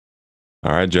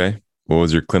All right, Jay. What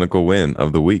was your clinical win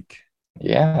of the week?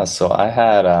 Yeah, so I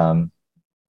had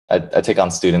I take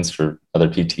on students for other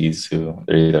PTs who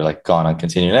they're either like gone on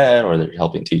continuing ed or they're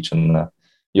helping teach in the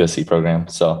USC program.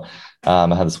 So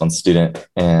I had this one student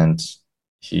and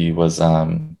he was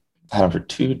had him for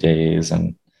 2 days,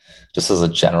 and just as a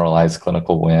generalized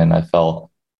clinical win, I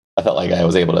felt like I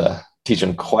was able to teach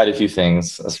him quite a few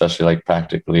things, especially like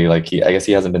practically. Like I guess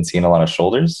he hasn't been seeing a lot of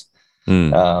shoulders.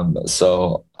 Hmm.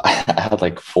 So I had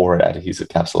like four adhesive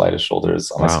capsulitis shoulders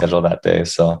on my Wow. schedule that day.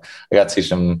 So I got to teach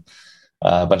them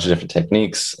a bunch of different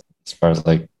techniques as far as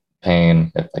like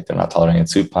pain. If like they're not tolerating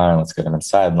supine, let's get them in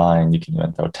sideline. You can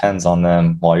even throw tens on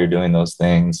them while you're doing those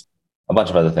things, a bunch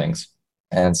of other things.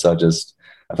 And so just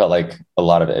I felt like a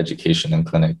lot of education in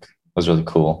clinic was really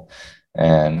cool.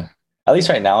 And at least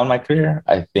right now in my career,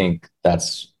 I think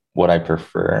that's what I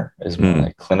prefer is more Hmm.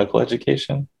 like clinical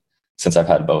education, since I've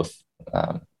had both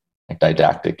um, like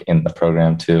didactic in the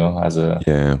program too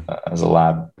Yeah. as a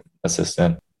lab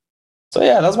assistant. So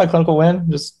yeah, that was my clinical win.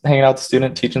 Just hanging out with the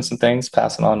student, teaching some things,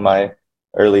 passing on my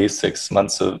early 6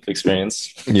 months of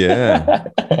experience. Yeah.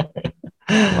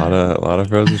 A lot of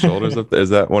frozen shoulders up there. Is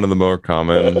that one of the more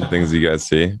common things you guys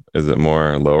see? Is it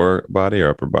more lower body or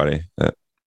upper body at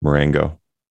Marengo?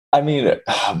 I mean,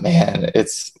 oh man,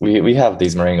 it's we have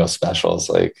these Marengo specials.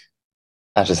 Like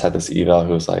I just had this eval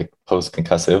who was like post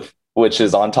concussive, which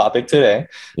is on topic today.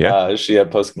 Yeah. She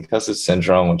had post concussive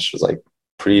syndrome, which was like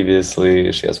previously.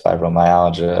 She has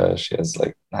fibromyalgia. She has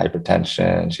like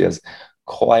hypertension. She has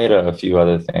quite a few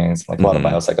other things, like a lot of Hmm.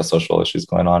 biopsychosocial issues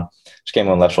going on. She came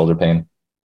in with left shoulder pain,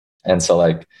 and so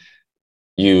like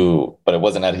but it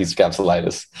wasn't adhesive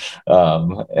capsulitis,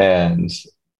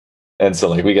 and so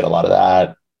like we get a lot of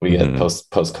that. We get Hmm. post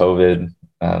COVID,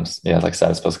 yeah, like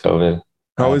status post COVID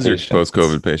How is your patients.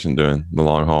 post-COVID patient doing? The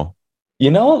long haul? The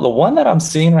one that I'm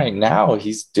seeing right now,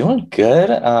 he's doing good.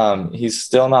 He's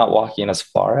still not walking as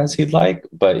far as he'd like,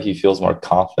 but he feels more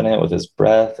confident with his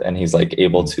breath, and he's like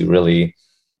able to really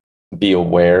be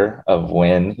aware of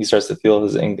when he starts to feel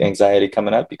his anxiety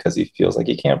coming up because he feels like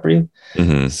he can't breathe.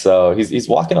 Hmm. So he's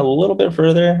walking a little bit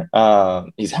further.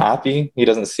 He's happy. He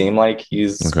doesn't seem like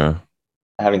he's Okay.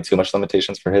 having too much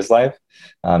limitations for his life.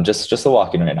 Just the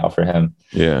walking right now for him.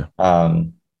 Yeah.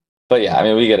 Um, but yeah, I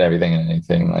mean, we get everything and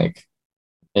anything. Like,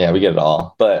 yeah, we get it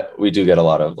all. But we do get a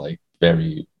lot of like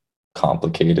very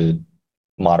complicated,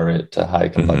 moderate to high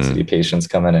complexity Hmm. patients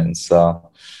coming in. So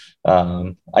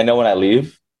I know when I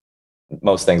leave,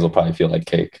 most things will probably feel like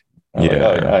cake. I'm like,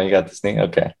 oh, Yeah. you got this thing?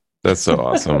 Okay. That's so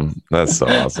awesome. That's so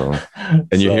awesome.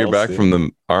 And you So hear we'll back see. from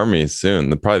the army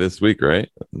soon, probably this week, right?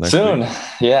 Next week? Soon.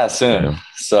 Yeah, soon. Yeah.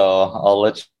 So I'll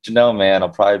let you know, man.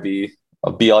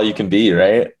 I'll be all you can be,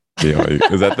 right?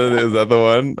 Is that the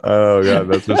one? Oh god,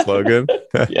 that's your slogan.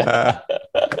 Yeah.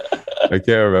 I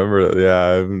can't remember. Yeah, I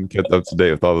haven't kept up to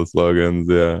date with all the slogans.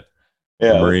 Yeah. The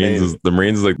Yeah, with Marines is Navy. the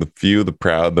Marines is like the few, the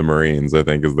proud, the Marines, I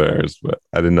think is theirs, but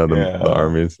I didn't know the Yeah.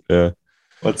 armies. Yeah.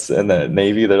 What's in the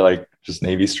Navy? They're like just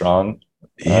Navy strong.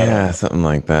 I don't Yeah, know. something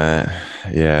like that.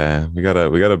 Yeah. We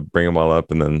gotta bring them all up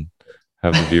and then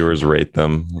have the viewers rate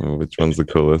them. Which one's the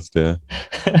coolest? Yeah.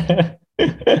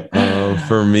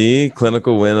 For me,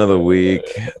 clinical win of the week.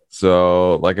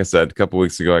 So, like I said, a couple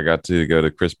weeks ago, I got to go to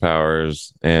Chris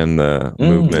Powers and the Yeah.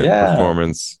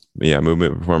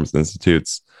 Movement Performance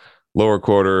Institute's lower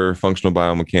quarter functional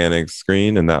biomechanics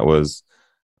screen, and that was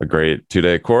a great 2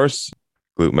 day course.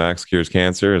 Glute Max cures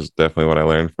cancer is definitely what I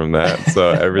learned from that. So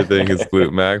everything is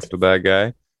Glute Max for that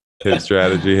guy. Hip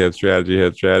strategy, hip strategy,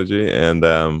 hip strategy, and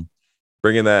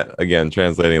bringing that again,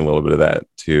 translating a little bit of that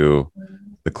to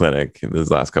the clinic. These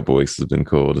last couple of weeks has been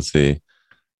cool to see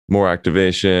more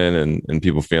activation and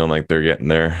people feeling like they're getting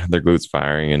their glutes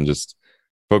firing and just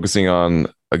focusing on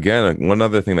again. One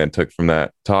other thing that I took from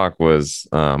that talk was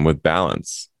with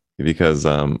balance because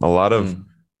a lot of Mm,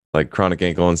 like chronic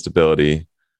ankle instability,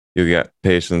 you get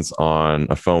patients on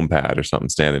a foam pad or something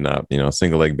standing up,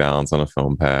 single leg balance on a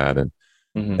foam pad. And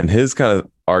mhm, his kind of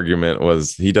argument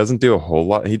was he doesn't do a whole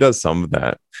lot. He does some of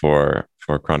that for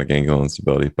chronic ankle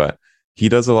instability, but he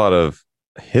does a lot of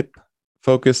hip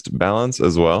focused balance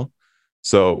as well.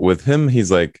 So with him,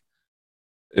 he's like,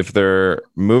 if they're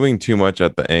moving too much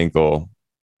at the ankle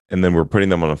and then we're putting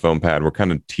them on a foam pad, we're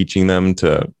kind of teaching them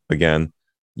to, again,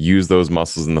 use those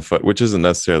muscles in the foot, which isn't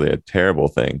necessarily a terrible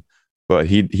thing. But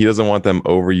he doesn't want them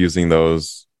overusing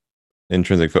those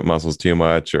intrinsic foot muscles too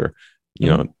much or, you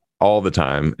know, mhm. all the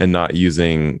time and not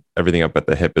using everything up at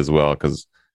the hip as well. Cause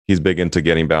he's big into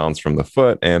getting balance from the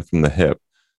foot and from the hip.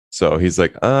 So he's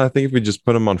like, I think if we just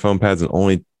put them on foam pads and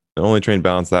only train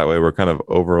balance that way, we're kind of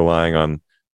over relying on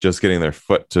just getting their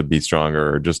foot to be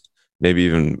stronger or just maybe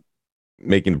even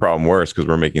making the problem worse because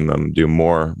we're making them do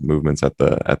more movements at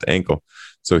the ankle.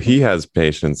 So he has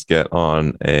patients get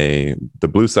on the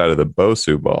blue side of the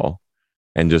Bosu ball,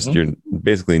 and just you're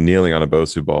basically kneeling on a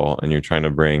Bosu ball, and you're trying to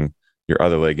bring your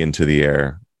other leg into the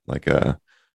air, like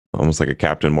almost like a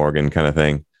Captain Morgan kind of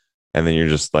thing. And then you're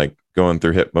just like going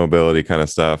through hip mobility kind of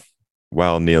stuff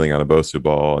while kneeling on a Bosu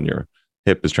ball, and your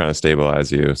hip is trying to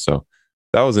stabilize you. So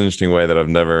that was an interesting way that I've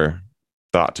never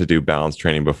thought to do balance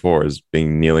training before, is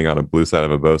being kneeling on a blue side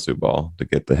of a Bosu ball to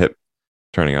get the hip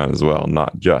turning on as well,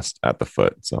 not just at the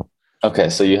foot. So okay,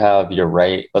 so you have your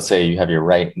right, let's say you have your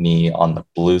right knee on the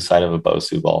blue side of a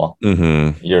Bosu ball.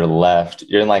 Your left,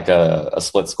 you're in like a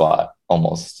split squat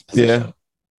almost position.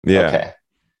 Yeah. Okay.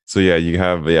 So yeah,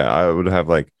 I would have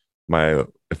like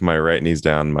if my right knee's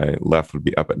down, my left would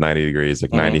be up at 90 degrees,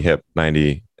 like 90 hip,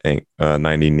 90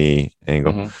 knee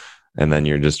angle. And then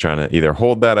you're just trying to either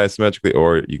hold that isometrically,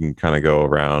 or you can kind of go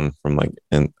around from like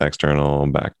external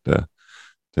back to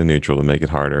neutral to make it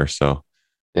harder. So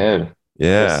dude,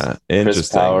 yeah, Chris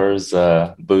Powers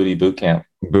booty boot camp.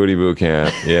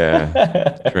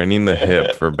 Yeah. Training the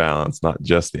hip for balance, not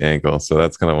just the ankle. So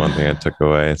that's kind of one thing I took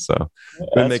away. So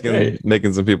been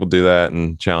making some people do that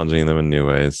and challenging them in new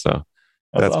ways. So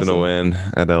that's awesome. Been a win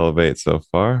at Elevate so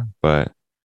far, but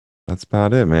that's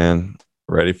about it, man.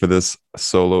 Ready for this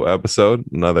solo episode?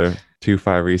 Another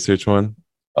 2-5 research one?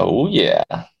 Oh yeah.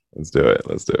 Let's do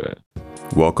it.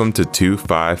 Welcome to 2-5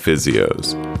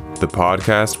 Physios, the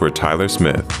podcast where Tyler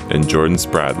Smith and Jordan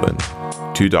Spradlin,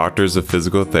 two doctors of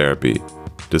physical therapy,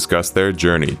 discuss their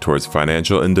journey towards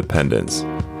financial independence,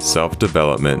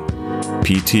 self-development,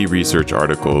 PT research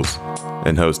articles,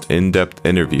 and host in-depth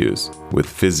interviews with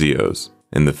physios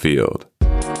in the field.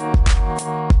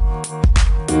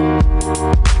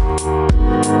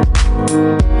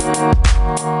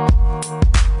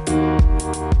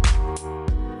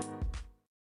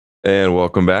 And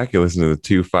welcome back. You're listening to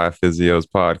the 2-5 Physios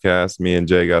podcast. Me and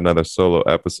Jay got another solo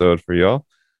episode for y'all.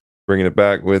 Bringing it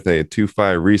back with a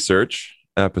 2-5 research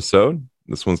episode.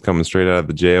 This one's coming straight out of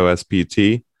the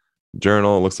JOSPT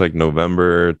journal. It looks like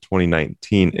November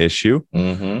 2019 issue.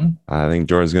 I think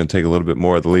Jordan's going to take a little bit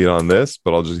more of the lead on this,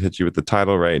 but I'll just hit you with the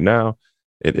title right now.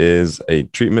 It is a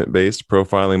treatment-based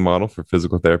profiling model for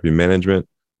physical therapy management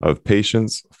of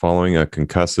patients following a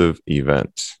concussive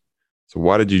event. So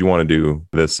why did you want to do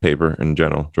this paper in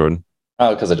general, Jordan?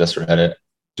 Oh, because I just read it.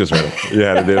 You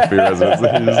had to do it for your residency.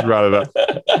 You just brought it up.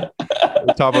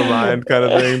 Top of mind kind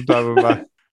of thing. Top of mind.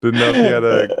 Didn't know if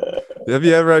you have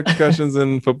you ever had concussions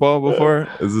in football before?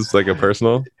 Is this like a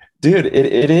personal? Dude,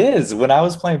 it is. When I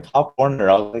was playing Pop Warner,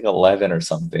 I was like 11 or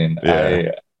something.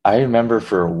 Yeah. I remember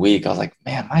for a week, I was like,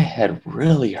 man, my head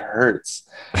really hurts.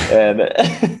 And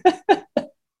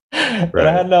but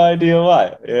I had no idea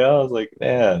why. I was like,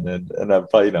 man, and I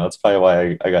probably, it's probably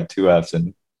why I got 2 Fs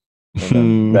in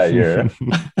that year.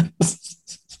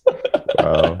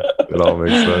 Wow, it all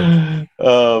makes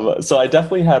sense. So I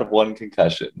definitely had one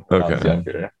concussion when I was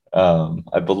younger.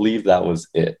 I believe that was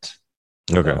it.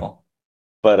 Okay.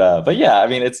 But yeah, I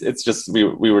mean, it's just we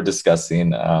were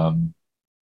discussing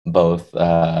both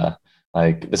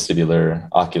like vestibular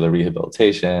ocular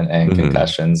rehabilitation and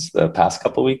concussions the past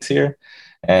couple weeks here.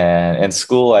 And in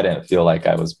school, I didn't feel like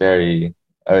I was very,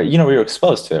 we were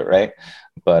exposed to it, right?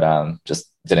 But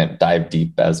just didn't dive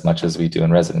deep as much as we do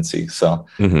in residency. So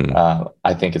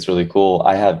I think it's really cool.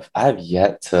 I have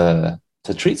yet to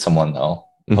treat someone though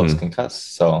post concuss.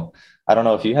 So I don't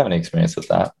know if you have any experience with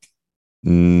that.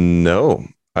 No,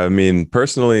 I mean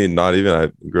personally, not even.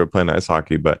 I grew up playing ice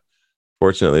hockey, but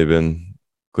fortunately, been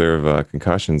clear of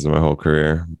concussions in my whole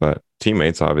career. But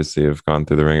teammates obviously have gone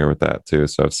through the ringer with that too.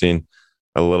 So I've seen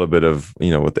a little bit of,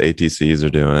 what the ATCs are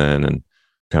doing and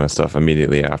kind of stuff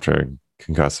immediately after a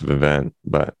concussive event.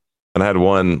 And I had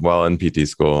one while in PT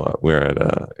school. We were at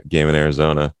a game in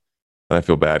Arizona, and I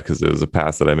feel bad because it was a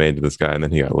pass that I made to this guy, and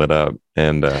then he got lit up,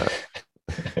 and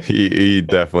he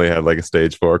definitely had like a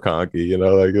stage 4 conky.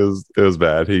 Like it was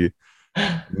bad. He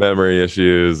memory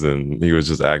issues, and he was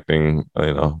just acting,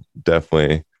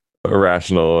 definitely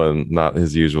irrational and not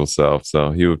his usual self.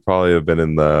 So he would probably have been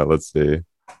in the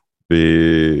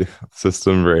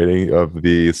system rating of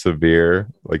the severe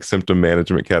symptom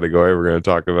management category we're going to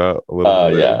talk about a little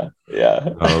bit later.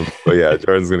 But yeah,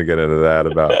 Jordan's going to get into that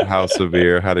about how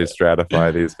severe, how to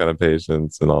stratify these kind of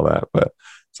patients and all that. But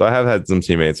so I have had some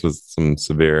teammates with some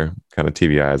severe kind of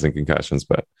TBIs and concussions,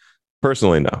 but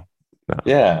personally, no.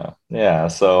 Yeah.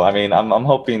 So I mean, I'm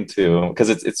hoping to, because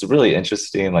it's really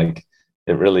interesting. Like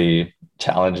it really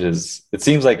challenges. It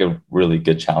seems like a really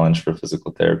good challenge for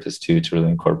physical therapists too, to really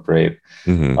incorporate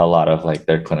a lot of like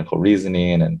their clinical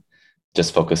reasoning and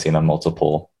just focusing on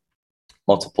multiple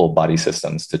multiple body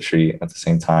systems to treat at the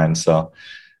same time. So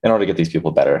in order to get these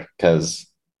people better, because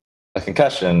a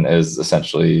concussion is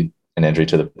essentially an injury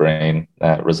to the brain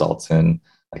that results in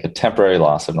like a temporary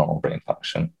loss of normal brain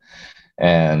function.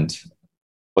 And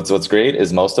what's great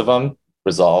is most of them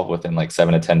resolve within like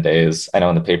 7 to 10 days. I know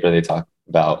in the paper they talk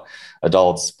about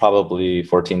adults probably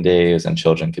 14 days and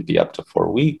children could be up to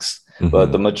 4 weeks.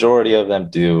 But the majority of them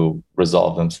do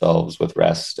resolve themselves with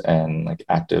rest and like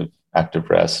active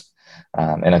rest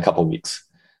in a couple of weeks.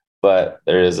 But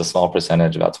there is a small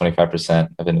percentage, about 25%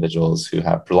 of individuals who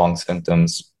have prolonged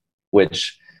symptoms,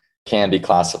 which can be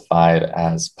classified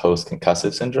as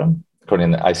post-concussive syndrome.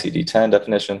 According to the ICD-10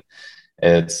 definition,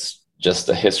 it's just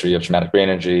a history of traumatic brain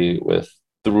injury with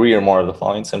 3 or more of the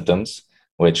following symptoms,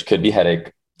 which could be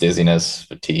headache, dizziness,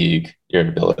 fatigue,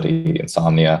 irritability,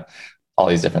 insomnia, all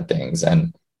these different things,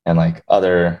 and like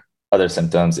other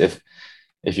symptoms. If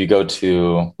you go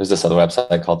to, there's this other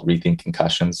website called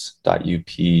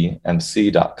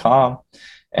rethinkconcussions.upmc.com,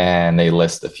 and they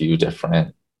list a few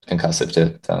different concussive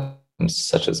symptoms,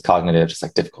 such as cognitive, just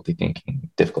like difficulty thinking,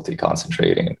 difficulty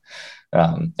concentrating,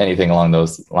 anything along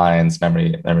those lines,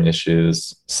 memory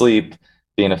issues, sleep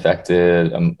being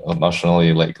affected,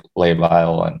 emotionally like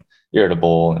labile and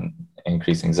irritable, and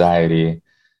increased anxiety.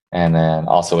 And then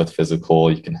also with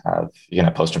physical, you can have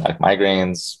post-traumatic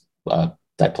migraines,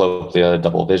 diplopia,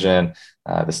 double vision,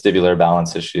 vestibular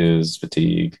balance issues,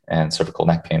 fatigue, and cervical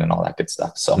neck pain, and all that good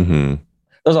stuff. So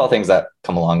those are all things that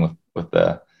come along with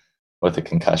the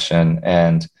concussion.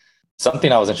 And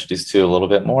something I was introduced to a little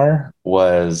bit more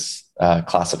was a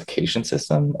classification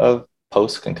system of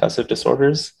post-concussive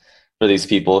disorders for these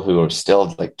people who are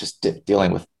still like just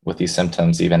dealing with these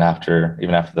symptoms even after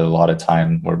the allotted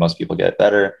time where most people get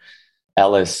better.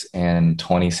 Ellis in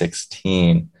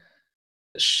 2016,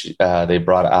 they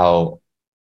brought out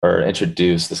or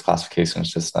introduced this classification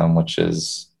system, which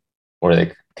is where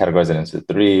they categorize it into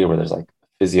 3, where there's like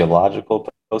physiological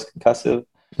post-concussive,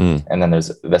 and then there's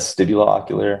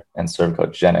vestibulo-ocular and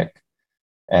cervicogenic.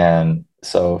 And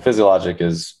so physiologic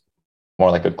is more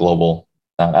like a global,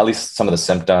 at least some of the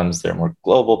symptoms, they're more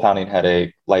global: pounding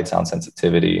headache, light sound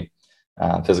sensitivity,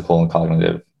 physical and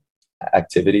cognitive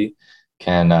activity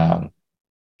can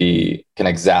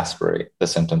exacerbate the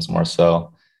symptoms more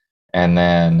so. And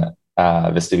then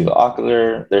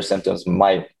vestibulo-ocular, their symptoms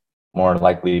might more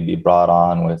likely be brought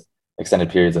on with extended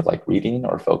periods of like reading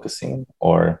or focusing,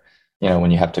 or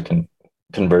when you have to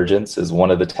convergence is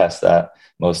one of the tests that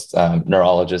most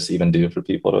neurologists even do for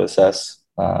people to assess.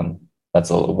 That's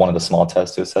one of the small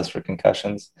tests to assess for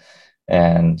concussions.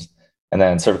 And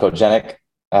then cervicogenic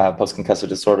post-concussive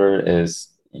disorder is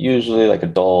usually like a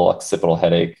dull occipital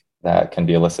headache that can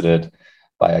be elicited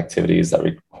by activities that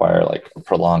require like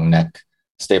prolonged neck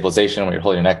stabilization, where you're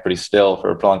holding your neck pretty still for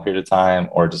a prolonged period of time,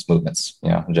 or just movements,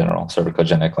 in general.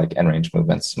 Cervicogenic, like end range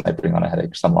movements, might bring on a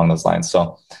headache or something along those lines.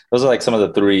 So those are like some of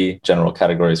the 3 general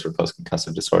categories for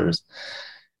post-concussive disorders.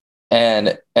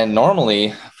 And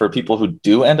normally for people who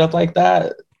do end up like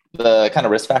that, the kind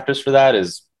of risk factors for that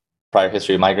is prior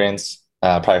history of migraines,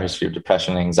 prior history of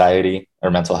depression, anxiety, or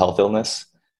mental health illness,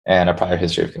 and a prior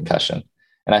history of concussion.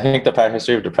 And I think the prior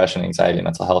history of depression, anxiety, and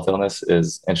mental health illness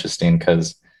is interesting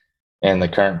because in the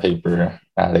current paper,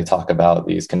 they talk about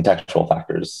these contextual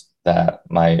factors that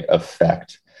might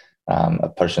affect a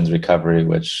person's recovery,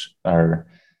 which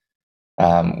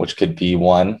could be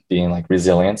one being like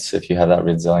resilience. If you have that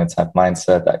resilience type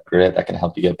mindset, that grit, that can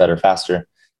help you get better faster.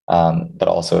 But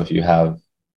also if you have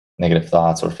negative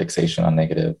thoughts or fixation on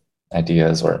negative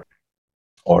ideas, or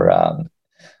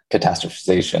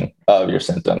catastrophization of your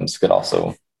symptoms, could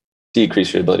also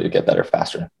decrease your ability to get better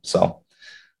faster. So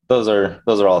those are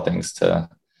all things to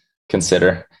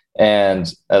consider.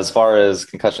 And as far as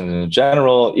concussions in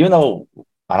general, even though,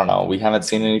 I don't know, we haven't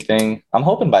seen anything, I'm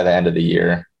hoping by the end of the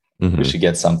year, we should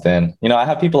get something. I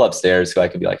have people upstairs who I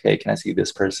could be like, hey, can I see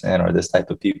this person or this type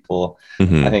of people?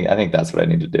 I think that's what I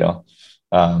need to do.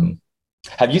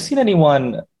 Have you seen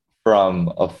anyone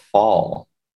from a fall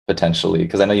potentially?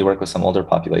 Because I know you work with some older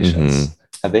populations.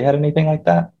 Have they had anything like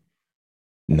that?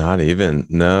 Not even.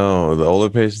 No, the older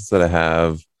patients that I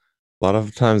have, a lot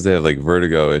of times they have like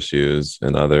vertigo issues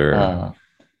and other,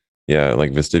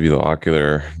 like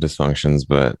vestibulo-ocular dysfunctions,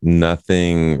 but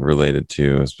nothing related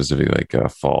to specifically like a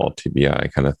fall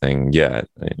TBI kind of thing yet.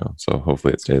 So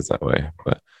hopefully it stays that way.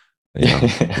 But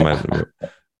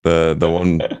the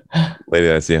one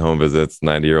lady I see home visits,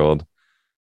 90-year-old,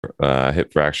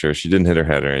 hip fracture. She didn't hit her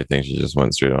head or anything. She just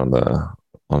went straight on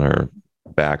her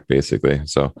back basically.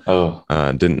 So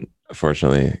didn't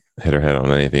fortunately hit her head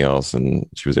on anything else, and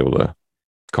she was able to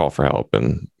call for help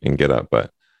and get up.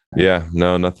 But yeah,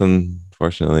 no, nothing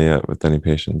fortunately, yet with any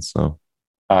patients. So,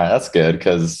 All right, that's good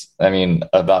because I mean,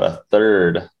 about a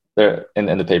third there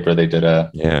in the paper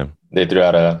yeah. they threw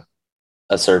out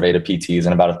a survey to PTs,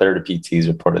 and about a third of PTs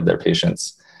reported their patients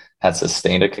had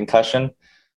sustained a concussion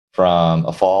from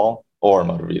a fall or a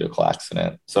motor vehicle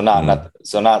accident. So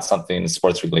not something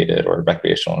sports related or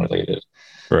recreational related,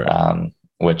 Right.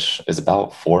 which is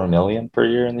about 4 million per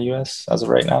year in the U.S. as of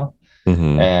right now.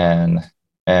 Mm-hmm. And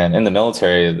and in the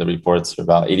military, the reports are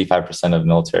about 85% of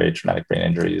military traumatic brain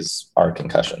injuries are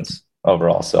concussions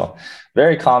overall. So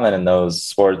very common in those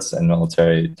sports and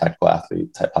military tactical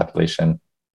athlete type population.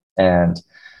 And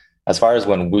as far as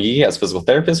when we as physical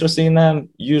therapists are seeing them,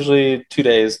 usually 2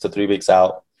 days to 3 weeks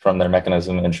out from their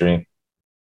mechanism of injury.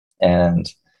 And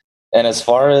and as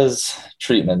far as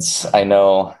treatments, I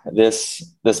know this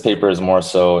paper is more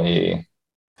so a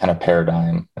kind of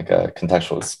paradigm, like a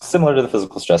contextual, it's similar to the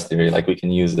physical stress theory. Like we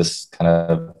can use this kind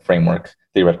of framework,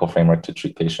 theoretical framework, to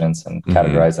treat patients and Mm-hmm.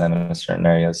 categorize them in certain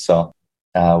areas. So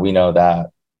we know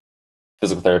that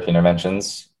physical therapy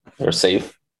interventions are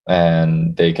safe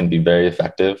and they can be very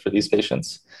effective for these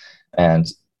patients.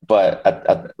 And but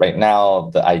right now,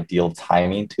 the ideal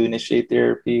timing to initiate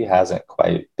therapy hasn't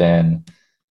quite been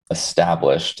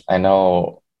established. I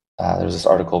know there's this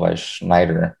article by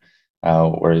Schneider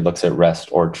where he looks at rest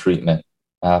or treatment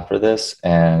for this,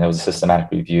 and it was a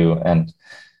systematic review, and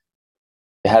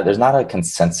there's not a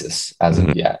consensus as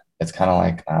Mm-hmm. of yet. It's kind of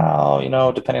like,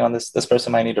 oh, depending on this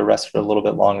person might need to rest for a little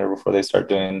bit longer before they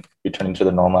start returning to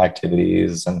their normal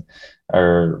activities,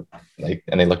 or like,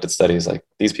 and they looked at studies like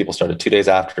these people started 2 days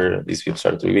after, these people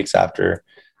started 3 weeks after.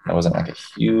 There wasn't like a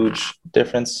huge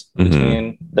difference Mm-hmm.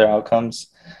 between their outcomes.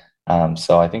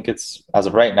 So I think it's, as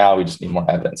of right now, we just need more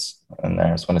evidence in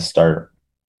there. So when to start.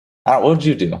 What would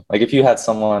you do? Like if you had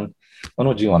someone, when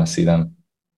would you want to see them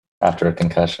after a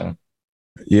concussion?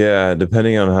 Yeah,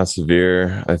 depending on how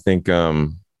severe, I think I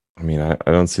mean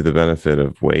I don't see the benefit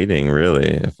of waiting really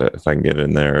if I can get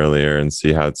in there earlier and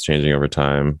see how it's changing over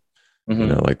time.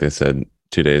 Mm-hmm. Like they said,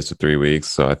 2 days to 3 weeks.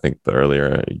 So I think the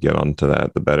earlier you get onto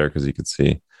that, the better because you could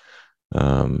see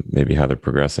maybe how they're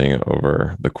progressing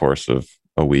over the course of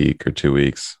a week or 2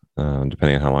 weeks,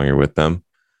 depending on how long you're with them.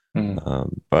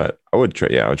 Mm-hmm. But I would try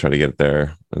to get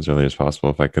there as early as possible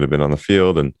if I could have been on the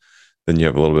field, and then you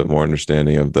have a little bit more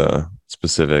understanding of the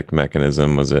specific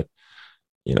mechanism. Was it,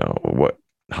 what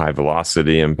high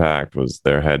velocity impact? Was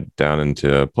their head down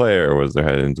into a player, or was their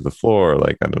head into the floor?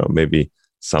 Like, I don't know, maybe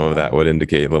some of that would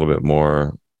indicate a little bit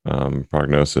more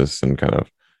prognosis and kind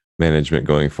of management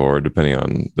going forward, depending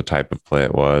on the type of play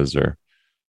it was, or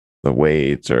the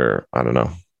weight, or I don't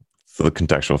know, so the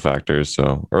contextual factors.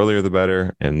 So earlier the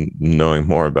better, and knowing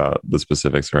more about the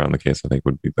specifics around the case, I think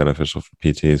would be beneficial for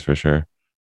PTs for sure.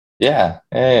 Yeah.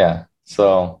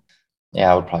 So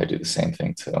yeah, I would probably do the same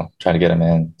thing too. Try to get them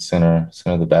in sooner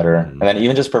the better. And then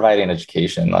even just providing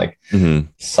education, like Mm-hmm.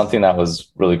 something that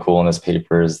was really cool in this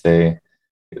paper is they,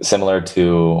 similar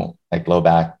to like low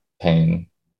back pain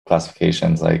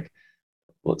classifications, like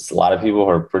a lot of people who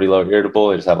are pretty low irritable,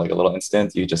 they just have like a little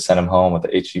instant. You just send them home with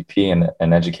the HEP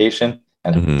and education,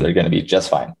 and Mm-hmm. they're going to be just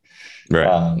fine.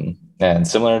 Right. And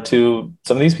similar to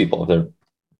some of these people, they're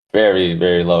very,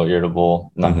 very low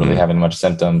irritable, not really Mm-hmm. having much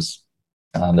symptoms.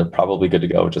 They're probably good to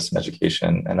go with just some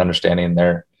education and understanding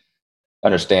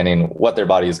what their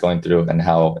body is going through and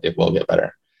how it will get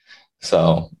better.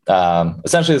 So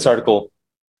essentially, this article,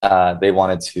 they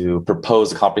wanted to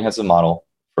propose a comprehensive model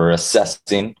for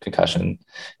assessing concussion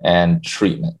and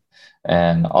treatment,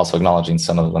 and also acknowledging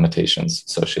some of the limitations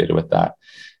associated with that.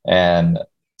 And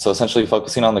so essentially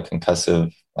focusing on the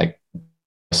concussive, like,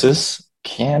 diagnosis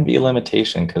can be a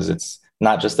limitation because it's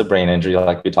not just the brain injury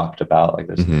like we talked about. Like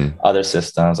there's Mm-hmm. other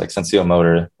systems like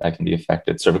sensio-motor that can be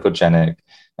affected, cervicogenic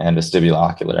and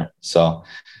vestibulo-ocular. So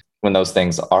when those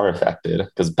things are affected,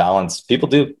 because balance, people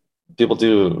do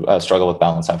struggle with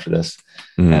balance after this.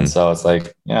 And Mm-hmm. so it's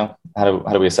like, how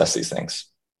do we assess these things?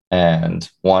 And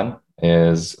one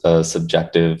is a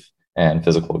subjective and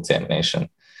physical examination.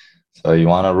 So you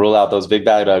want to rule out those big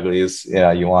bad uglies.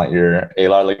 Yeah, you want your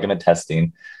alar ligament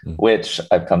testing, which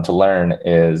I've come to learn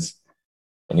is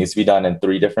it needs to be done in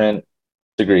 3 different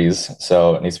degrees.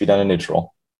 So it needs to be done in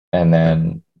neutral, and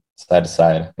then side to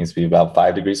side it needs to be about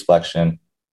 5 degrees flexion,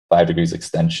 5 degrees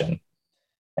extension,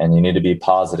 and you need to be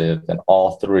positive in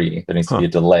all three. There needs to Huh. be a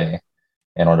delay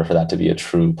in order for that to be a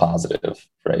true positive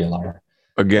for alar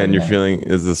Again, you're ligament. feeling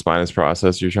is the spinous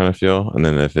process you're trying to feel, and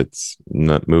then if it's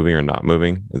not moving or not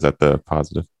moving, is that the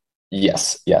positive?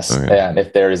 Yes. Okay. And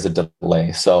if there is a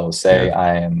delay, so Yeah. say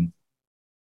I am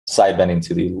side bending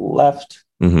to the left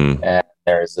Mm-hmm. and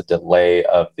there is a delay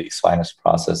of the spinous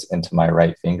process into my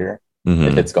right finger, if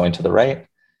Mm-hmm. it's going to the right.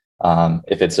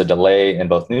 If it's a delay in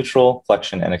both neutral,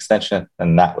 flexion, and extension,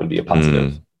 then that would be a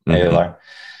positive Mm-hmm. ALR.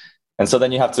 And so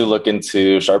then you have to look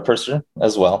into sharp pursor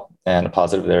as well. And a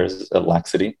positive there is a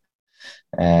laxity.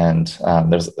 And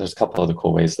there's a couple of the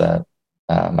cool ways that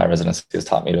my residency has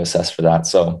taught me to assess for that.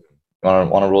 So I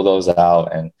want to rule those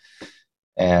out and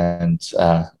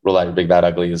rule out your big bad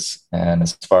uglies. And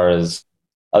as far as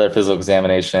other physical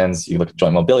examinations, you look at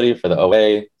joint mobility for the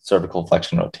OA, cervical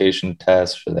flexion rotation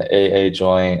test for the AA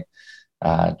joint,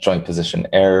 joint position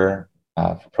error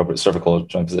for appropriate cervical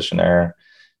joint position error,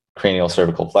 cranial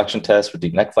cervical flexion test for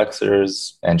deep neck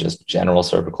flexors, and just general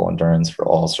cervical endurance for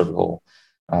all cervical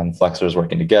flexors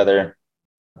working together.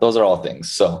 Those are all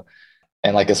things. So,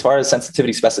 and like as far as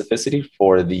sensitivity specificity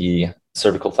for the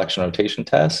cervical flexion rotation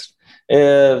test,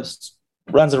 it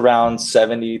runs around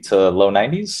 70 to low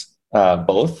 90s,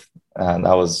 both. And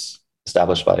that was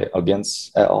established by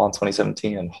Uggins et al. In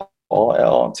 2017 and Hall et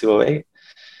al. In 2008.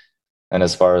 And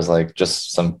as far as like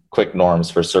just some quick norms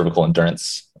for cervical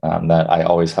endurance that I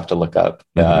always have to look up.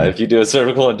 If you do a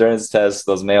cervical endurance test,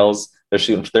 those males, they're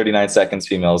shooting for 39 seconds,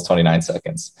 females 29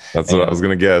 seconds. That's what I was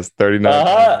going to guess. 39.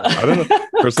 I don't know.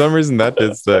 For some reason, that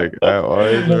did stick. I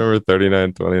always remember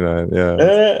 39, 29.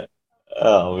 Yeah.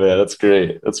 Oh, man, that's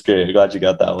great. That's great. I'm glad you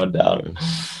got that one down.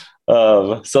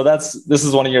 So this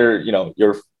is one of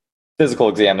your physical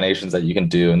examinations that you can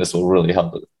do, and this will really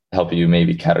help you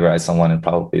maybe categorize someone in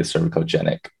probably a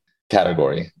cervicogenic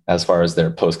category as far as their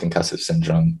post-concussive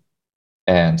syndrome.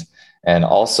 And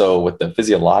also with the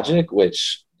physiologic,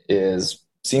 which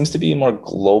seems to be more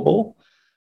global,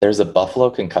 there's a Buffalo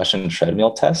concussion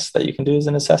treadmill test that you can do as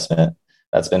an assessment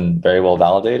that's been very well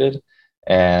validated.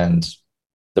 And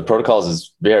the protocols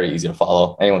is very easy to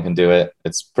follow. Anyone can do it.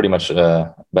 It's pretty much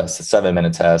about a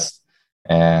 7-minute test.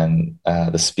 And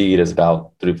the speed is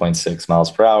about 3.6 miles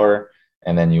per hour.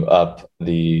 And then you up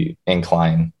the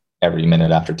incline every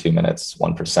minute after 2 minutes,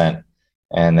 1%.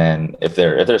 And then if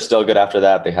they're still good after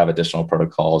that, they have additional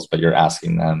protocols, but you're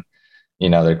asking them,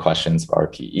 their questions of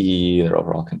RPE, their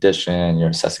overall condition, you're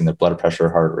assessing their blood pressure,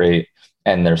 heart rate,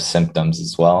 and their symptoms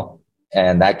as well.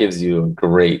 And that gives you a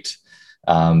great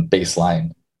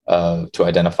baseline to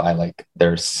identify like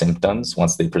their symptoms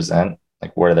once they present,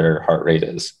 like where their heart rate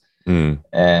is. And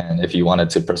if you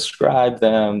wanted to prescribe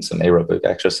them some aerobic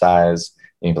exercise,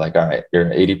 you'd be like, all right, you're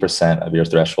 80% of your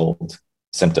threshold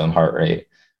symptom heart rate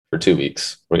for 2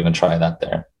 weeks. We're going to try that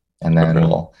there. And then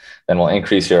we'll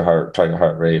increase your target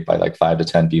heart rate by like 5 to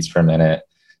 10 beats per minute.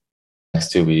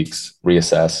 Next 2 weeks,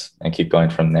 reassess and keep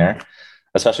going from there,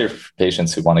 especially for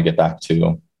patients who want to get back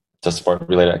to sport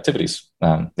related activities.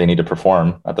 They need to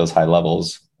perform at those high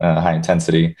levels, high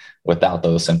intensity without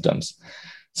those symptoms.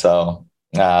 So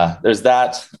there's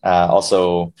that.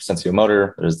 Also,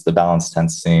 sensorimotor, there's the balance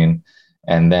tensing.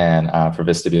 And then for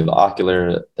vestibular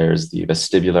ocular, there's the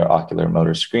vestibular ocular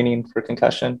motor screening for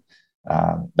concussion,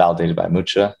 validated by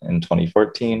Mucha in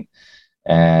 2014.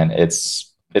 And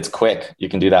it's quick. You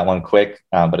can do that one quick,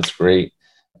 but it's great.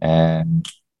 And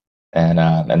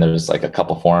there's like a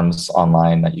couple forms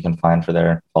online that you can find for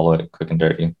there. Follow it quick and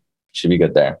dirty. Should be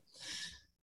good there.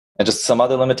 And just some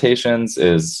other limitations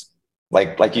is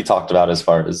like you talked about as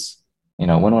far as,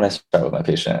 when would I start with my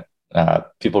patient?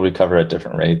 People recover at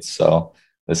different rates. So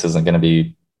this isn't going to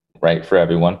be right for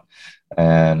everyone.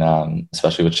 And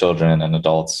especially with children and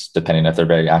adults, depending if they're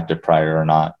very active prior or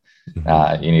not,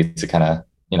 you need to kind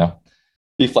of,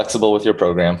 be flexible with your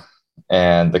program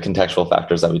and the contextual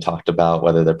factors that we talked about,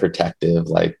 whether they're protective,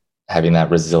 like having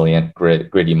that resilient,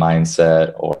 gritty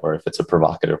mindset, or if it's a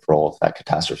provocative role, that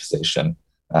catastrophization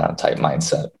type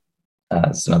mindset.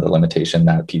 It's another limitation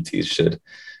that PTs should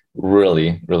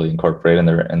really, really incorporate in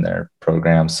their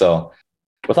program. So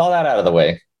with all that out of the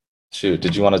way,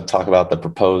 did you want to talk about the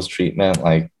proposed treatment,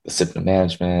 like the symptom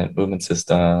management, movement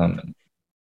system?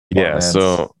 Yeah.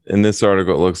 So in this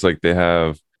article, it looks like they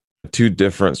have 2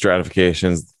 different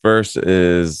stratifications. First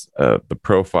is the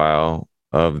profile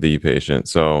of the patient.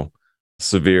 So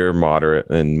severe, moderate,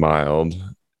 and mild,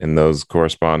 and those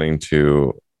corresponding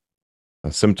to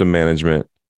symptom management,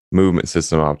 movement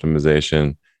system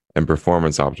optimization, and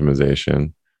performance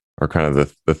optimization are kind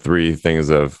of the 3 things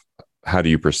of how do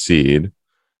you proceed.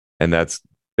 And that's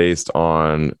based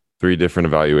on 3 different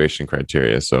evaluation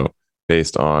criteria. So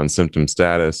based on symptom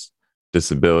status,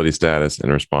 disability status,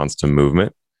 and response to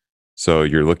movement. So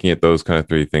you're looking at those kind of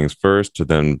 3 things first to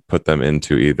then put them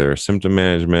into either symptom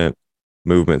management,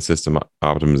 movement system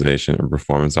optimization, or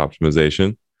performance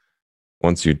optimization.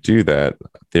 Once you do that,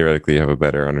 theoretically, you have a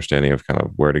better understanding of kind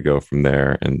of where to go from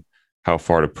there and how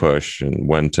far to push and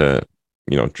when to,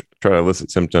 try to elicit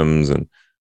symptoms and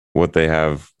what they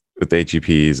have with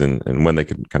HEPs and when they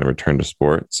could kind of return to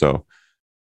sport. So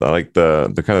I like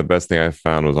the kind of best thing I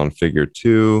found was on figure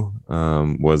two,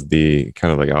 was the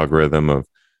kind of like algorithm of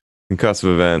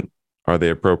concussive event. Are they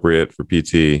appropriate for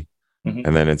PT? Mhm.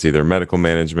 And then it's either medical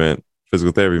management,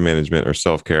 physical therapy management, or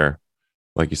self-care.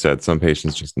 Like you said, some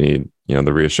patients just need,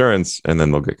 the reassurance, and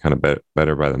then they'll get kind of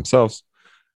better by themselves.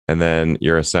 And then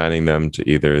you're assigning them to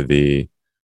either the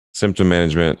symptom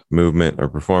management, movement, or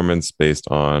performance based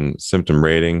on symptom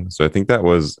rating. So I think that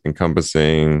was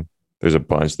encompassing, there's a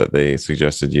bunch that they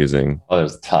suggested using. Oh,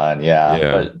 there's a ton, yeah.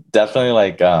 Yeah. But definitely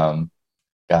like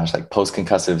gosh, like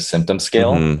post-concussive symptom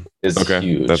scale Mm-hmm. is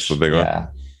Okay. That's the huge. big one. Yeah,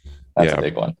 that's a Yeah.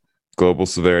 big one. Global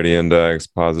severity index,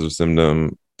 positive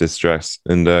symptom distress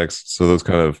index. So those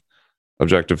kind of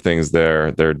objective things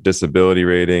there. Their disability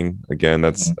rating, again,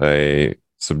 that's Mhm. a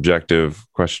subjective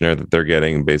questionnaire that they're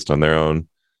getting based on their own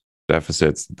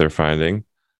deficits that they're finding.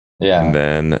 And Yeah.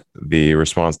 then the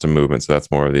response to movement. So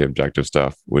that's more of the objective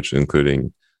stuff, which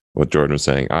including what Jordan was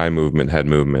saying, eye movement, head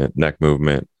movement, neck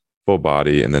movement, full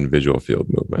body, and then visual field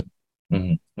movement.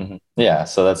 Yeah,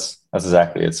 so that's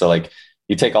exactly it. So like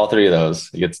you take all three of those,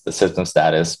 you get the symptom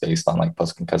status based on like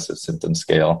post-concussive symptom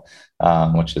scale,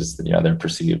 which is their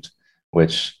perceived,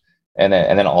 which and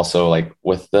then also like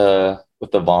with the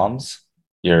VOMs,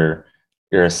 you're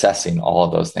you're assessing all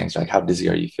of those things. Like how dizzy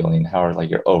are you feeling? How are like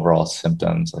your overall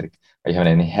symptoms? Like are you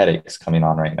having any headaches coming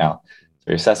on right now? So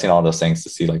you're assessing all those things to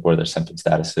see like where their symptom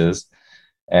status is.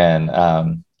 And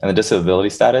the disability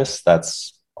status,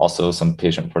 that's also some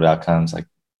patient-reported outcomes like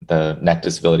the neck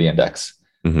disability index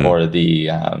Mm-hmm. or the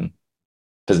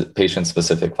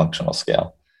patient-specific functional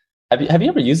scale. Have you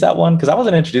ever used that one? Because I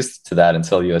wasn't introduced to that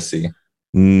until USC.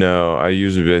 No, I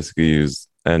usually basically use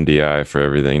NDI for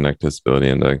everything, neck disability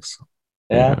index.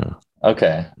 Yeah. Yeah.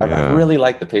 Okay. I Yeah. really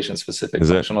like the patient-specific Is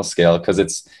it? functional scale because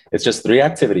it's just three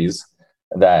activities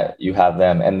that you have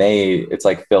them, and it's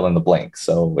like fill in the blank.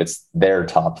 So it's their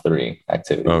top three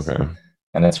activities, Okay.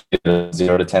 and it's a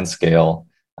 0 to 10 scale.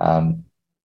 Um,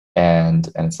 and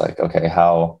it's like, okay,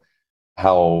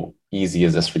 how easy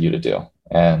is this for you to do?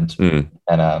 And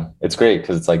it's great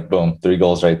because it's like boom, three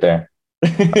goals right there.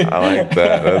 I like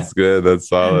that. That's good. That's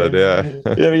solid. Yeah.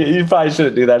 Yeah, you probably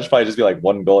shouldn't do that. It should probably just be like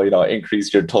one goal,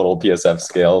 increase your total PSF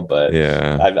scale. But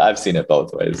Yeah. I've seen it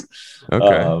both ways.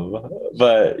 Okay.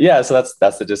 But yeah, so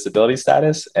that's the disability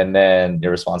status, and then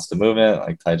your response to movement,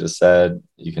 like Ty just said,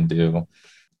 you can do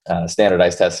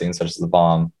standardized testing such as the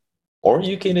bomb, or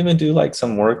you can even do like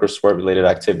some work or sport related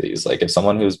activities. Like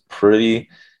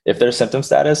if their symptom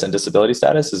status and disability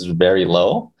status is very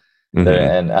low, Mm-hmm.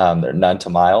 they're none to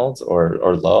mild or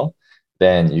low,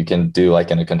 then you can do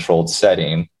like in a controlled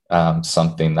setting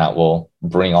something that will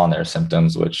bring on their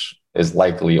symptoms, which is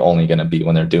likely only going to be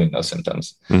when they're doing those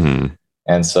symptoms. Mm-hmm.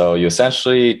 And so you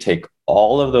essentially take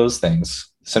all of those things,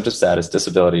 symptom status,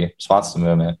 disability, response to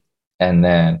movement, and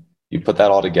then you put that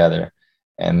all together,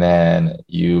 and then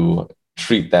you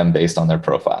treat them based on their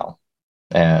profile.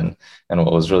 And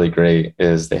what was really great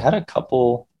is they had a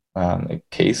couple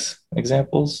case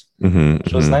examples, which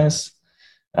was Mm-hmm. nice.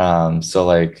 So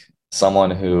like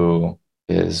someone who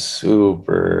is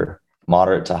super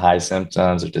moderate to high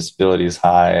symptoms or disability is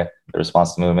high, the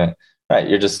response to movement, right?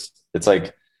 It's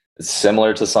like it's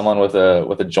similar to someone with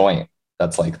a joint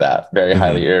that's like that, very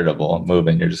highly Mm-hmm. irritable,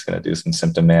 moving. You're just going to do some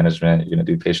symptom management. You're going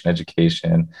to do patient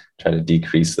education, try to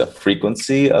decrease the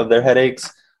frequency of their headaches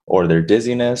or their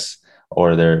dizziness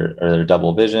or their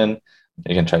double vision.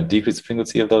 You can try to decrease the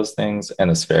frequency of those things and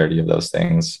the severity of those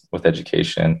things with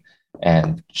education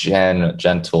and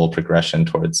gentle progression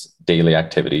towards daily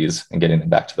activities and getting them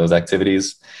back to those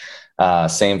activities.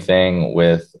 Same thing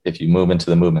with if you move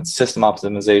into the movement system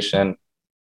optimization,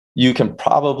 you can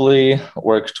probably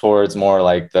work towards more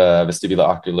like the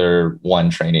vestibular-ocular one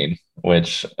training,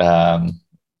 which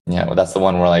that's the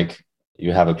one where like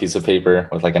you have a piece of paper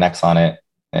with like an X on it,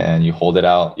 and you hold it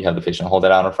out. You have the patient hold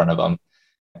it out in front of them,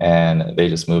 and they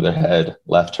just move their head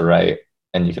left to right.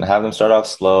 And you can have them start off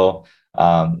slow.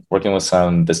 Working with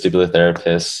some vestibular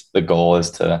therapists, the goal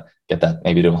is to get that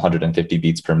maybe to 150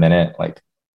 beats per minute, like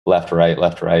left to right,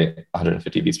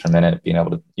 150 beats per minute, being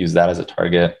able to use that as a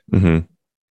target. Mm-hmm.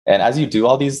 And as you do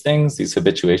all these things, these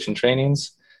habituation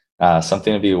trainings,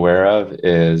 something to be aware of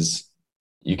is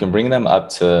you can bring them up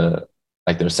to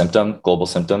like their global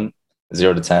symptom,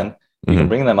 0 to 10. You can Mm-hmm.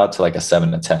 bring them up to like a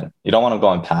 7 to 10. You don't want to go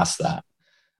on past that,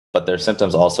 but their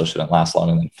symptoms also shouldn't last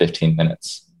longer than 15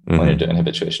 minutes when you're Mm-hmm. doing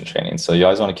habituation training. So you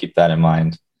always want to keep that in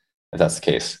mind if that's the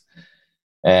case.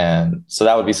 And so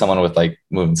that would be someone with like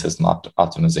movement system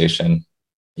optimization.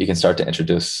 You can start to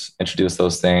introduce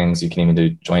those things. You can even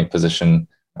do joint position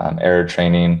error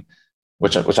training.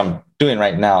 which I'm doing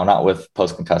right now, not with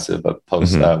post concussive, but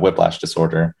post whiplash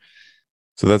disorder.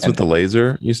 So that's with the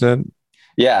laser, you said?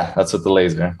 Yeah, that's with the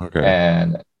laser. Okay.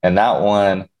 And that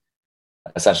one,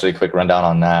 essentially, a quick rundown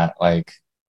on that. Like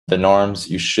the norms,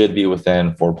 you should be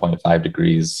within 4.5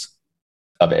 degrees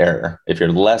of error. If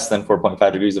you're less than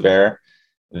 4.5 degrees of error,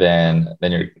 then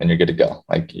you're good to go.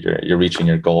 Like you're reaching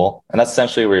your goal, and that's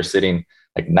essentially where you're sitting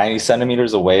like 90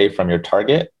 centimeters away from your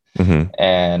target,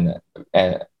 and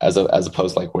as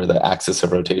opposed to like where the axis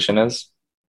of rotation is.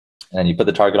 And you put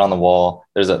the target on the wall.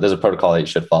 There's a protocol that you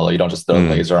should follow. You don't just throw a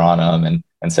laser on them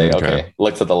and say, okay,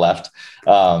 look to the left,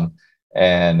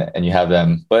 and you have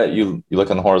them. But you look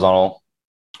in the horizontal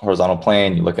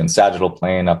plane, you look in sagittal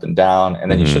plane, up and down, and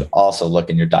then you should also look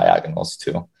in your diagonals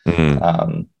too.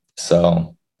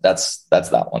 So that's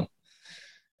that one.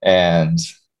 And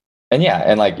yeah,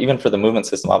 and like even for the movement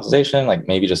system optimization, like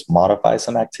maybe just modify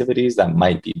some activities that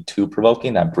might be too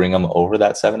provoking, that bring them over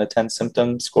that 7 to 10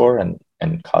 symptom score and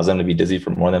cause them to be dizzy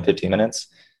for more than 15 minutes.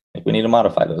 Like we need to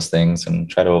modify those things and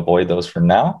try to avoid those for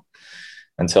now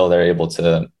until they're able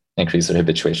to increase their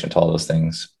habituation to all those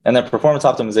things. And then performance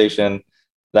optimization,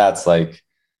 they're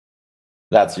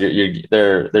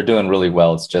doing really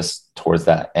well. It's just towards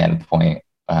that end point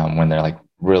when they're like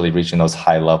really reaching those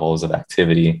high levels of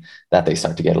activity that they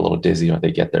start to get a little dizzy or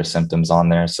they get their symptoms on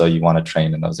there. So you want to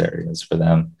train in those areas for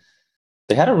them.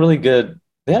 They had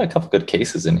a couple good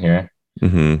cases in here. I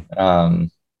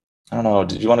don't know.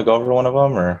 Did you want to go over one of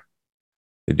them or?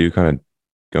 They do kind of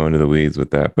go into the weeds with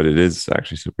that, but it is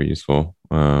actually super useful.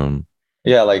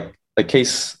 Yeah, like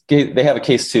they have a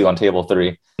case 2 on table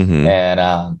 3,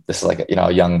 and this is like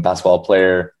a young basketball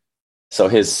player. So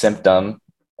his symptom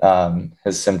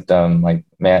like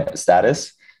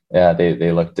status. Yeah,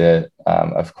 they looked at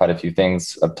of quite a few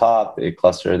things up top. They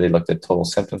looked at total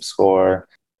symptom score.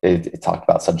 They talked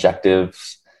about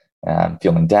subjectives,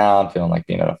 feeling down, feeling like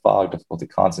being in a fog, difficulty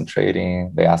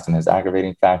concentrating. They asked him his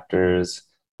aggravating factors,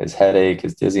 his headache,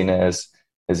 his dizziness,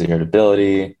 his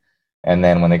irritability. And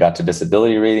then when they got to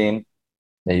disability rating,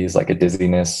 they used like a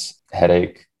dizziness,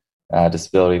 headache,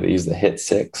 disability. They used the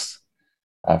HIT-6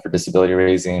 for disability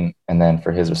raising. And then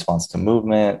for his response to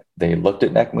movement, they looked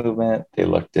at neck movement. They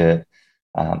looked at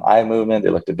eye movement.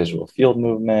 They looked at visual field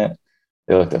movement.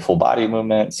 They looked at full body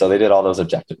movement. So they did all those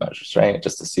objective measures, right?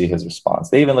 Just to see his response.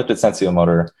 They even looked at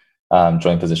sensomotor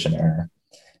joint position error.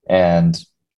 And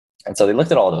so they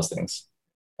looked at all those things.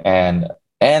 And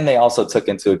they also took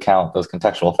into account those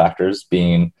contextual factors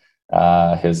being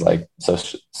his like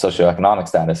socioeconomic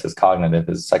status, his cognitive,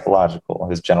 his psychological,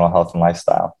 his general health and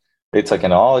lifestyle. They took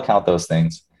into all account those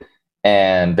things.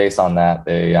 And based on that,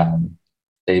 they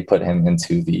put him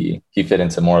he fit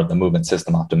into more of the movement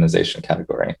system optimization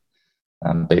category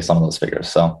based on those figures.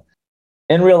 So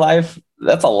in real life,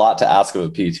 that's a lot to ask of a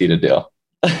PT to do.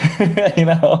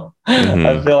 I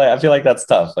feel like that's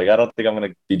tough. Like I don't think I'm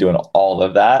going to be doing all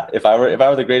of that. If I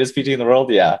were the greatest PT in the world,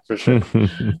 yeah, for sure.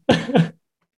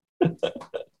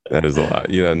 That is a lot.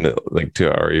 Like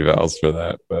 2-hour evals for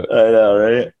that. But I know,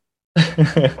 right?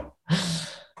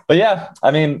 But yeah, I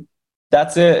mean,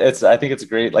 that's it. I think it's a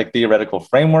great like theoretical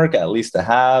framework at least to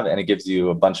have, and it gives you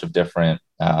a bunch of different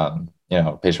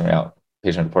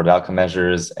patient-reported outcome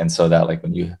measures, and so that like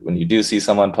when you do see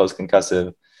someone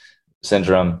post-concussive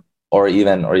syndrome, or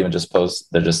even just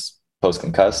they're just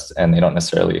post-concussed and they don't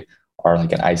necessarily are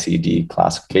like an ICD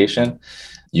classification,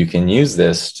 you can use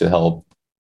this to help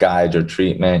guide your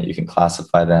treatment. You can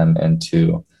classify them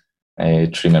into a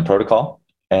treatment protocol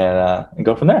and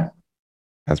go from there.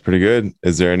 That's pretty good.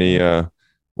 Is there any what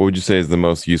would you say is the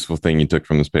most useful thing you took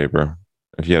from this paper,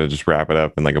 if you had to just wrap it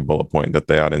up in like a bullet point that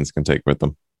the audience can take with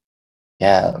them?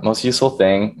 Yeah, the most useful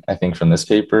thing I think from this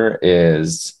paper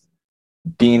is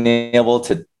being able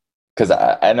to, because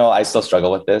I know I still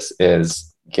struggle with this,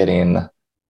 is getting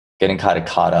kind of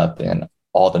caught up in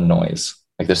all the noise.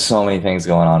 Like there's so many things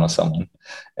going on with someone,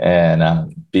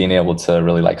 and being able to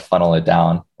really like funnel it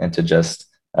down into just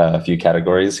a few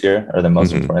categories here are the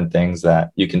most important things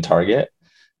that you can target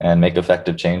and make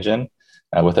effective change in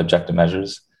with objective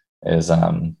measures is,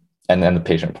 and then the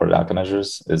patient reported outcome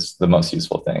measures is the most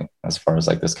useful thing as far as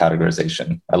like this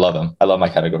categorization. I love them. I love my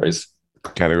categories.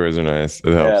 Categories are nice.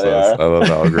 It helps us. I love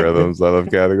algorithms. I love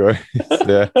categories.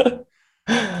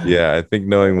 Yeah. I think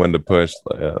knowing when to push.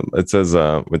 It says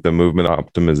with the movement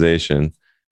optimization,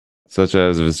 such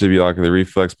as vestibulocular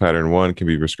reflex pattern 1 can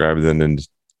be prescribed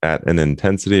at an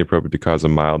intensity appropriate to cause a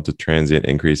mild to transient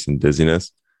increase in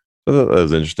dizziness. So that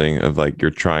was interesting. Of like you're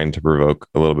trying to provoke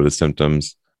a little bit of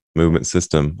symptoms, movement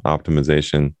system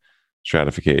optimization,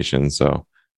 stratification. So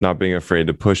not being afraid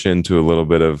to push into a little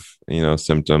bit of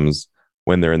symptoms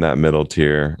when they're in that middle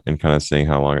tier and kind of seeing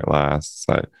how long it lasts.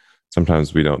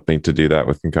 Sometimes we don't think to do that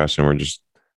with concussion. We're just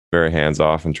very hands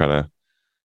off and trying to,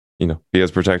 be as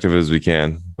protective as we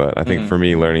can. But I think for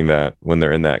me, learning that when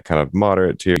they're in that kind of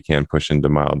moderate tier, we can push into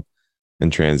mild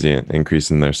and transient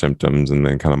increase in their symptoms and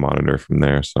then kind of monitor from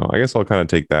there. So I guess I'll kind of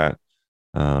take that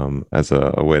as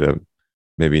a way to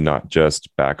maybe not just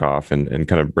back off and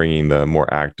kind of bringing the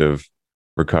more active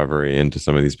recovery into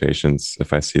some of these patients,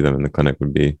 if I see them in the clinic,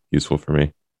 would be useful for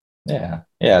me. Yeah.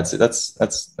 That's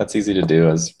easy to do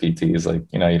as PTs. Like,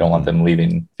 you don't want them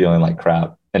leaving feeling like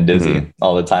crap and dizzy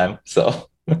all the time. So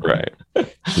right.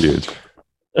 Huge.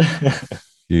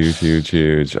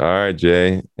 Huge. All right,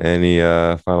 Jay, any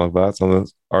final thoughts on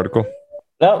this article?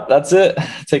 No, that's it.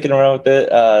 Taking a run with it.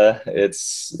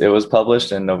 It was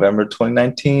published in November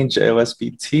 2019,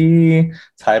 JOSPT.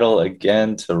 Title,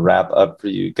 again, to wrap up for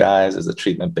you guys, is a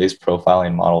treatment-based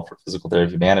profiling model for physical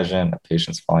therapy management of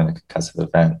patients following a concussive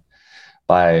event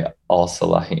by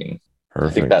Al-Salahin.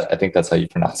 Perfect. I think that's how you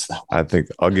pronounce that one. I think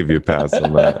I'll give you a pass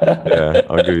on that. Yeah,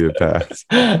 I'll give you a pass.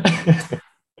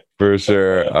 For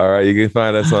sure. All right. You can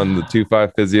find us on the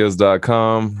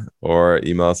 25physios.com or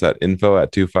email us at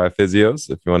info@25physios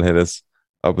if you want to hit us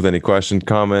up with any questions,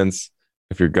 comments.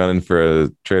 If you're gunning for a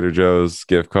Trader Joe's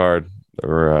gift card,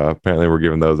 or apparently we're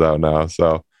giving those out now.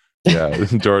 So yeah,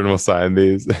 Jordan will sign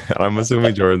these. I'm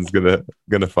assuming Jordan's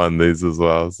gonna fund these as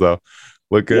well. So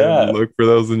look for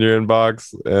those in your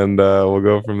inbox, and we'll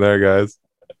go from there, guys.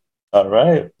 All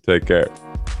right. Take care.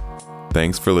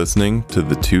 Thanks for listening to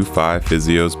the 25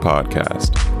 Physios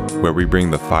podcast, where we bring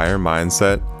the fire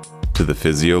mindset to the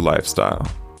physio lifestyle.